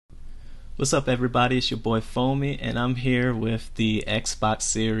What's up, everybody? It's your boy FOAMY, and I'm here with the Xbox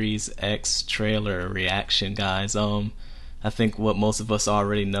Series X trailer reaction, guys. I think what most of us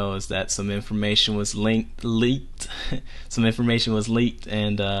already know is that some information was leaked. Some information was leaked,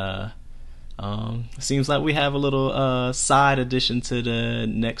 and seems like we have a little side addition to the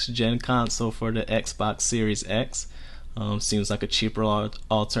next gen console for the Xbox Series X. Seems like a cheaper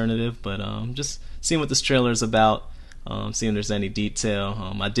alternative, but just seeing what this trailer is about. See if there's any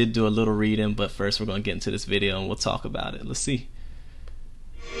detail. I did do a little reading, but first we're going to get into this video and we'll talk about it. Let's see.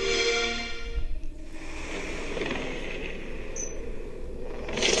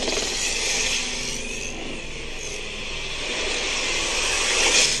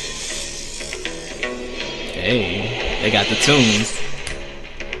 Hey, they got the tunes.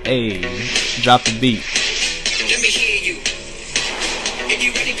 Hey, drop the beat. Let me hear you. If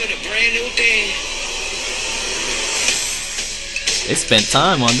you ready for the brand new thing. They spent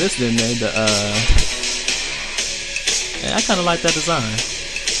time on this, didn't they? Yeah, I kind of like that design.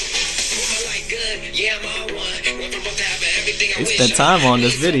 They spent time on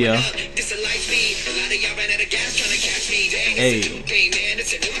this video. Hey.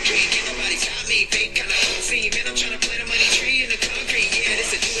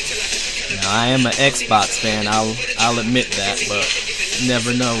 Now, I am an Xbox fan. I'll admit that, but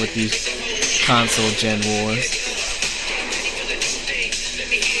never know with these console gen wars.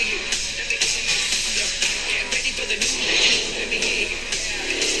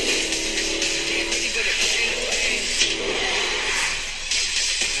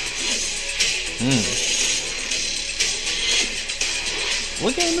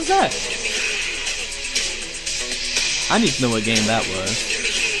 What game is that? I need to know what game that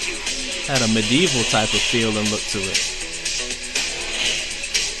was. Had a medieval type of feel and look to it.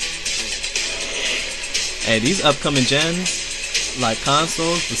 Hey, these upcoming gens, like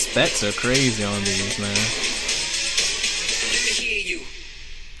consoles, the specs are crazy on these, man.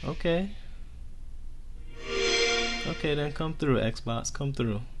 Okay. Okay, then come through, Xbox, come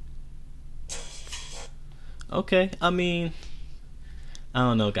through. Okay, I mean, I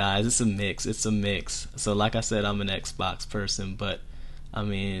don't know, guys. It's a mix. It's a mix. So, like I said, I'm an Xbox person, but I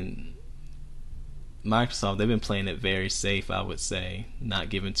mean, Microsoft, they've been playing it very safe, I would say, not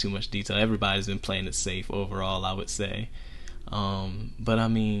giving too much detail. Everybody's been playing it safe overall, I would say. But I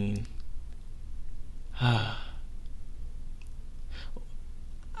mean, I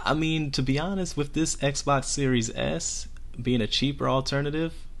mean, to be honest, with this Xbox Series S being a cheaper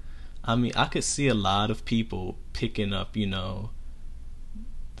alternative, I mean, I could see a lot of people picking up, you know,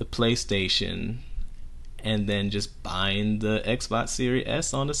 the PlayStation and then just buying the Xbox Series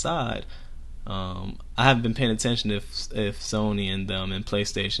S on the side. I haven't been paying attention if Sony and them and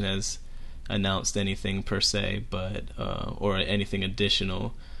PlayStation has announced anything per se, but or anything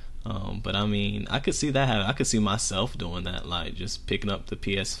additional. But I mean, I could see that happen. I could see myself doing that, like just picking up the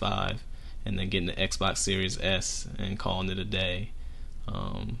PS5 and then getting the Xbox Series S and calling it a day.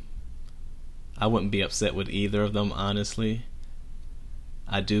 I wouldn't be upset with either of them, honestly.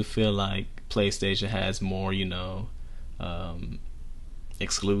 I do feel like PlayStation has more, you know,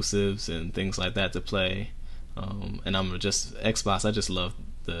 exclusives and things like that to play. And I'm just Xbox. I just love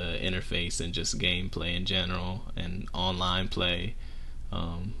the interface and just gameplay in general and online play.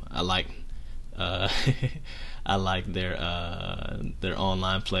 I like I like their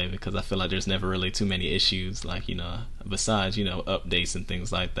online play because I feel like there's never really too many issues, like, you know, besides, you know, updates and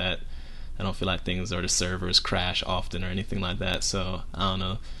things like that. I don't feel like things or the servers crash often or anything like that. So I don't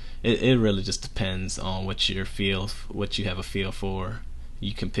know. It really just depends on what you have a feel for.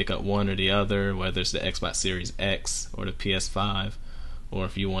 You can pick up one or the other, whether it's the Xbox Series X or the PS5, or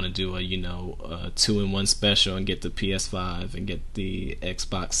if you want to do a, you know, a 2-in-1 special and get the PS5 and get the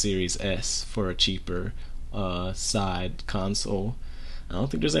Xbox Series S for a cheaper side console. I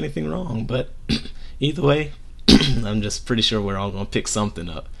don't think there's anything wrong, but either way, I'm just pretty sure we're all gonna pick something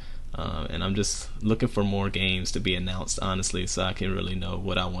up. And I'm just looking for more games to be announced, honestly, so I can really know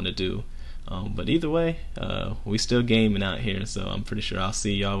what I want to do. But either way, we still gaming out here, so I'm pretty sure I'll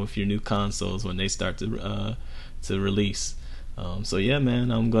see y'all with your new consoles when they start to release. So yeah,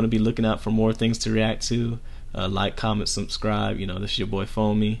 man, I'm gonna be looking out for more things to react to. Like, comment, subscribe. You know, this is your boy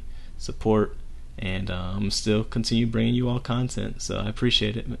FOAMY. Support, and I'm still continue bringing you all content. So I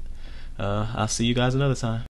appreciate it. I'll see you guys another time.